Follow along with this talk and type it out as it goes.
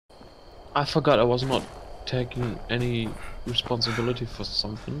I forgot I was not taking any responsibility for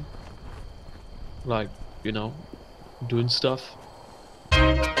something. Like, you know, doing stuff.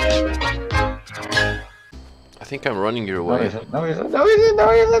 I think I'm running your way. No, he isn't. No, he isn't. No, he isn't.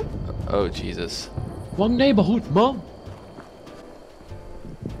 No, he isn't. Oh, Jesus. Wrong neighborhood, Mom!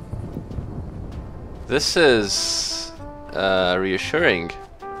 This is reassuring.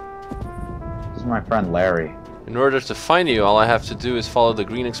 This is my friend Larry. In order to find you, all I have to do is follow the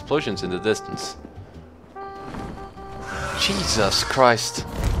green explosions in the distance. Jesus Christ.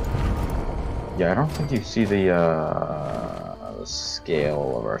 Yeah, I don't think you see the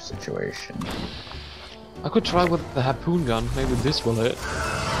scale of our situation. I could try with the harpoon gun, maybe this will hit.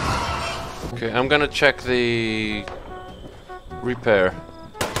 Okay, I'm gonna check the repair.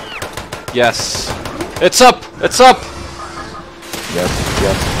 Yes. It's up! It's up! Yes,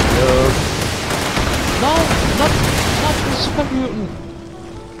 yes, yes. No! Not the super mutant!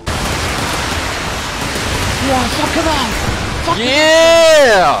 Yeah, fuck him up! Fuck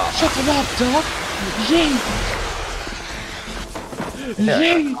Yeah! Fuck him up, dog! Yay!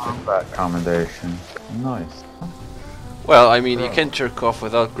 Yay! Combat commendation. Nice. Well, I mean, you can jerk off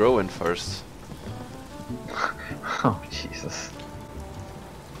without growing first. Oh, Jesus.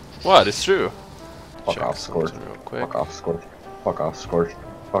 What? It's true. Fuck Check off, Scorch. something real quick. Fuck off, Scorch. Fuck off, Scorch.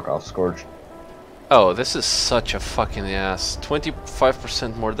 Fuck off, Scorch. Oh, this is such a fucking ass.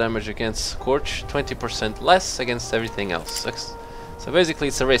 25% more damage against Scorch, 20% less against everything else. So basically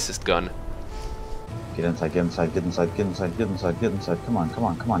it's a racist gun. Get inside, get inside, get inside, get inside, get inside, get inside. Come on, come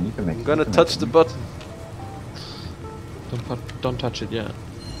on, come on. You can make it. I'm gonna touch the button. Don't touch it yet.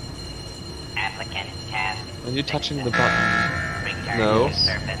 Applicant task. Are you touching the button? Return No. to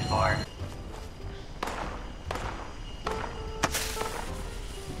surface for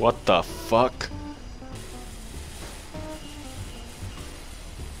What the fuck?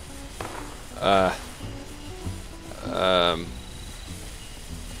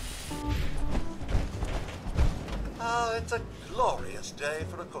 It's a glorious day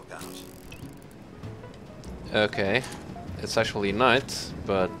for a cookout. Okay. It's actually night,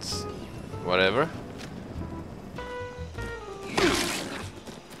 but whatever.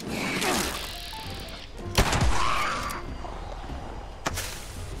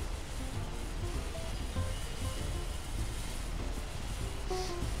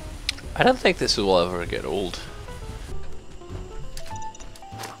 I don't think this will ever get old.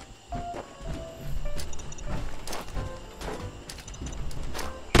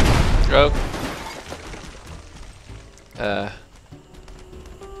 Oh. A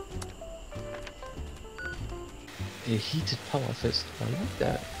heated power fist. I like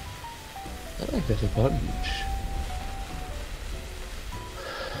that. I like that a bunch.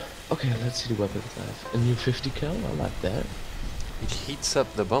 Okay, let's see the weapons I have. A new 50 cal, I like that. It heats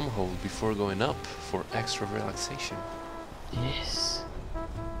up the bum hole before going up for extra relaxation. Yes.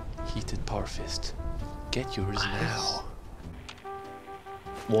 Heated power fist. Get yours now.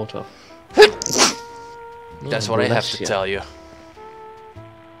 Water. That's what I have to tell you.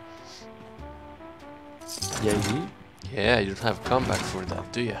 Yeah, Yeah, you don't have comeback for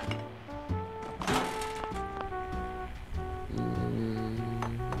that, do you?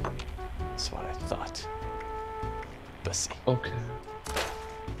 That's what I thought. Bussy. Okay.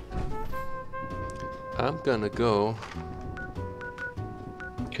 I'm gonna go.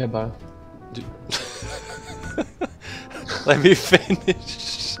 Okay, bye. Let me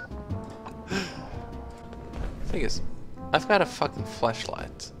finish. Thing is, I've got a fucking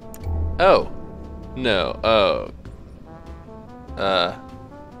flashlight. Oh. No. Oh.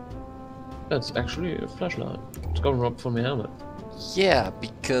 That's actually a flashlight. It's going up from my helmet. Yeah,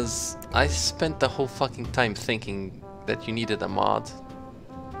 because I spent the whole fucking time thinking that you needed a mod.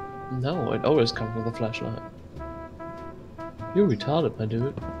 No, it always comes with a flashlight. You're retarded, my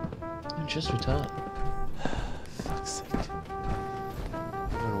dude. You're just retarded. Fuck's sake.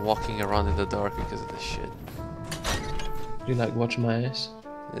 I've been walking around in the dark because of this shit. You like watching my ass?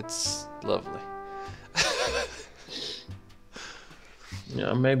 It's lovely. Yeah,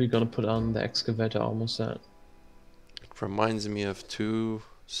 I'm maybe gonna put on the excavator armor set. It reminds me of two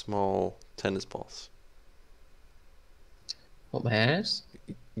small tennis balls. What, my ass?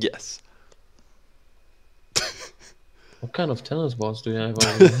 Yes. What kind of tennis balls do you have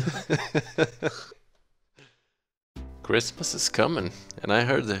over there? Christmas is coming, and I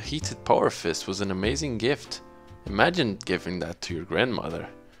heard the heated power fist was an amazing gift. Imagine giving that to your grandmother.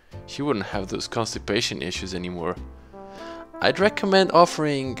 She wouldn't have those constipation issues anymore. I'd recommend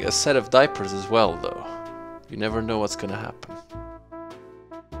offering a set of diapers as well, though. You never know what's gonna happen.